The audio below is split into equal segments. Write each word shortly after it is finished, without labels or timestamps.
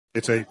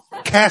It's a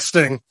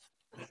casting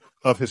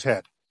of his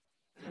head.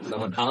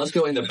 Let's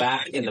go in the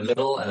back, in the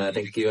middle, and I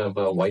think you have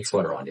a white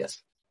sweater on,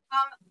 yes.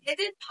 Is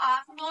it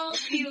possible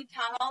to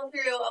tunnel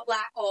through a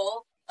black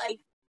hole? Like,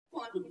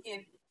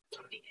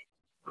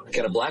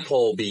 Can a black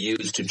hole be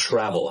used to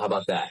travel? How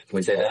about that? Can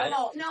we say that?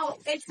 No,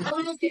 it's a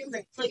little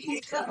different. Like,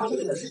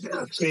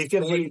 So you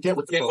get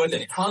with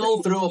it.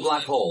 Tunnel through a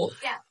black hole.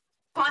 Yeah.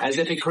 As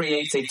if it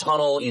creates a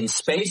tunnel in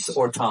space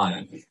or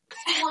time.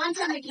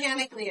 Quantum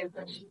mechanically.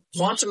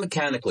 Quantum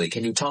mechanically,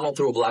 can you tunnel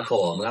through a black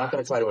hole? I'm not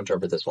going to try to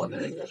interpret this one.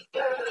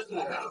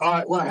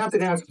 Well, I have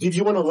to ask, did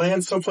you want to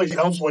land someplace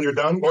else when you're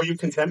done, or are you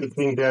content with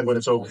being dead when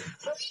it's over?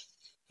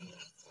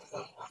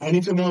 I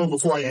need to know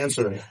before I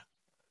answer.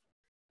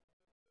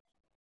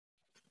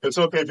 It's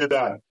okay if you're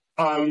dead.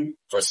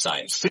 For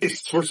science.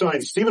 For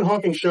science. Stephen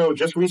Hawking showed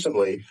just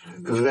recently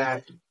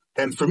that,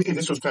 and for me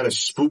this was kind of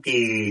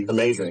spooky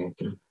amazing,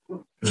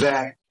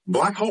 that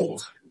black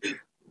holes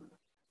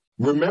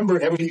remember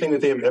everything that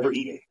they have ever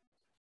eaten.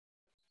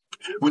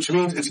 Which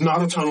means it's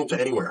not a tunnel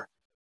to anywhere.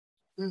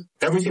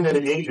 Everything that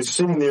it ate is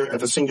sitting there at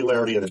the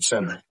singularity at its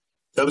center.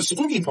 Now the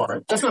spooky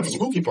part, that's not the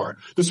spooky part.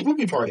 The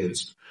spooky part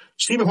is,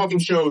 Stephen Hawking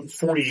showed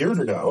 40 years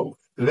ago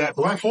that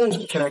black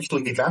holes can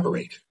actually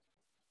evaporate.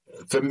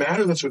 The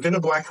matter that's within a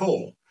black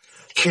hole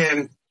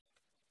can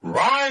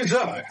rise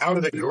up out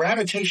of the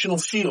gravitational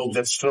field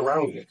that's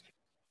surrounding it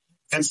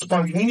and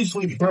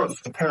spontaneously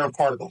birth a pair of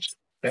particles.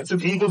 That's E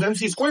equals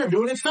mc squared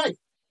doing its thing.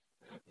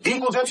 E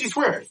equals mc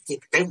squared.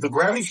 If the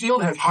gravity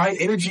field has high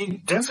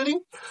energy density,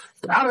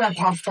 out of that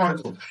pops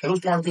particles. And those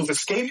particles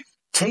escape,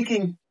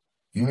 taking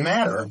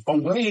matter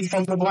away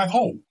from the black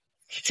hole.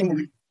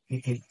 From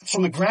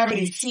the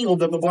gravity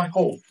field of the black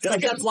hole.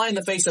 That's got to fly in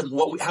the face of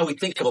how we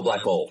think of a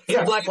black hole.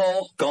 Yeah. A black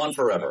hole, gone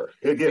forever.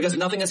 Because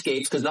nothing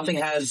escapes, because nothing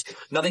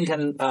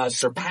can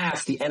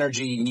surpass the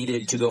energy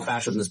needed to go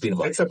faster than the speed of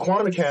light. Except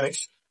quantum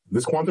mechanics,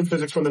 this quantum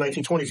physics from the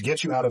 1920s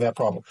gets you out of that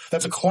problem.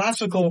 That's a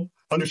classical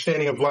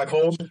understanding of black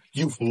holes.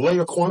 You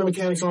layer quantum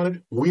mechanics on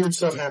it, weird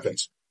stuff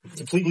happens.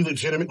 Completely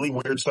legitimately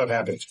weird stuff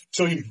happens.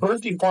 So you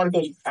burst these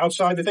particles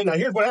outside the thing. Now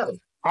here's what happens.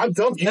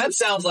 That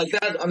sounds like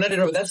that. I'm not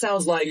interrupting. That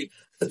sounds like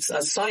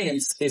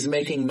science is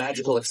making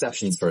magical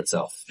exceptions for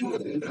itself.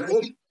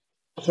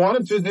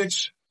 Quantum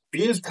physics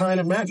is kind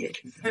of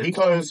magic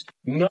because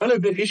none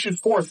of it issues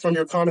forth from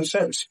your common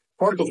sense.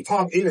 Particles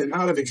pop in and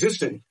out of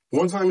existence.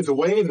 One time it's a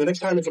wave, the next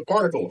time it's a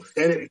particle,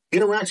 and it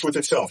interacts with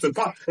itself.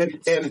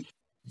 And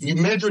you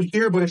measure it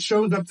here, but it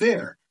shows up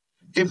there.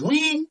 If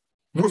we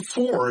were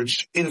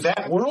forged in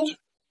that world,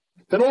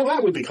 then all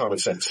that would be common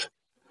sense.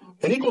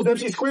 And equals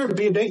mc squared would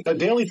be a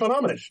daily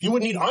phenomenon. You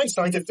wouldn't need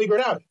Einstein to figure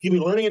it out. You'd be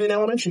learning it in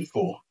elementary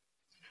school.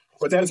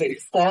 But that is a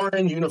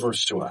foreign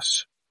universe to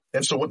us.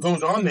 And so what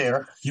goes on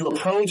there, you are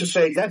prone to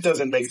say, that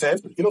doesn't make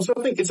sense. You know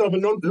something? It's of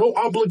no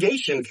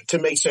obligation to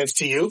make sense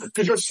to you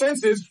because your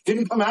senses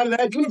didn't come out of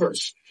that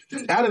universe.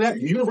 Out of that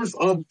universe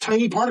of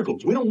tiny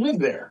particles. We don't live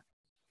there.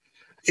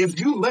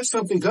 If you let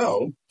something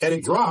go and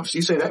it drops,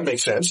 you say that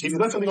makes sense. If you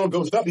let something go and it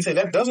goes up, you say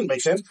that doesn't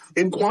make sense.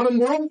 In quantum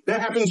world,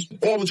 that happens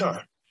all the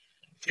time.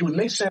 It would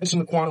make sense in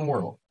the quantum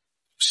world.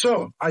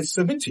 So I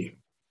submit to you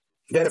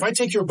that if I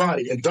take your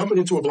body and dump it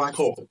into a black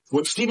hole,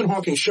 what Stephen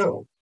Hawking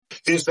showed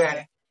is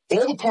that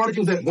all the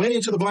particles that went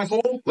into the black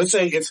hole, let's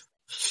say it's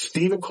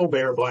Stephen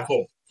Colbert black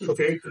hole,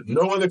 okay?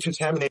 No other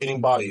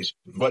contaminating bodies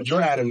but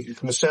your atom in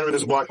the center of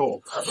this black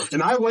hole.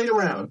 And I wait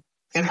around,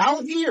 and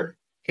out here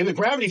in the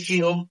gravity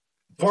field,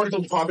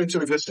 particles pop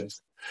into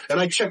existence. And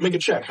I make a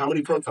check. How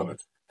many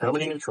protons? How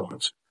many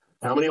neutrons?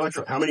 How many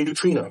electrons? How many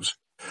neutrinos?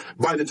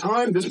 By the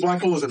time this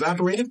black hole is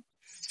evaporated,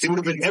 it would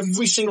have been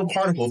every single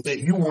particle that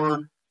you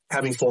were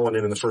having fallen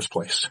in the first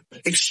place.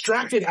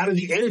 Extracted out of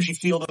the energy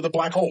field of the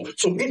black hole.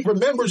 So it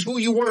remembers who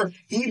you were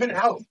even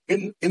out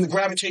in the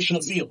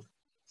gravitational field.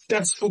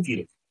 That's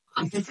spooky.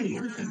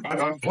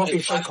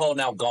 Black hole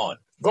now gone.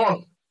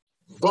 Gone.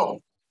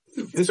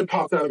 This has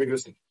popped out of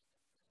existence.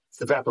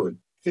 It's evaporated.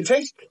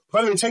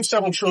 By the way, it takes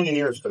several trillion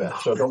years for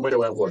that, so don't wait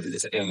around for it.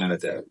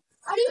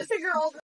 How do you figure all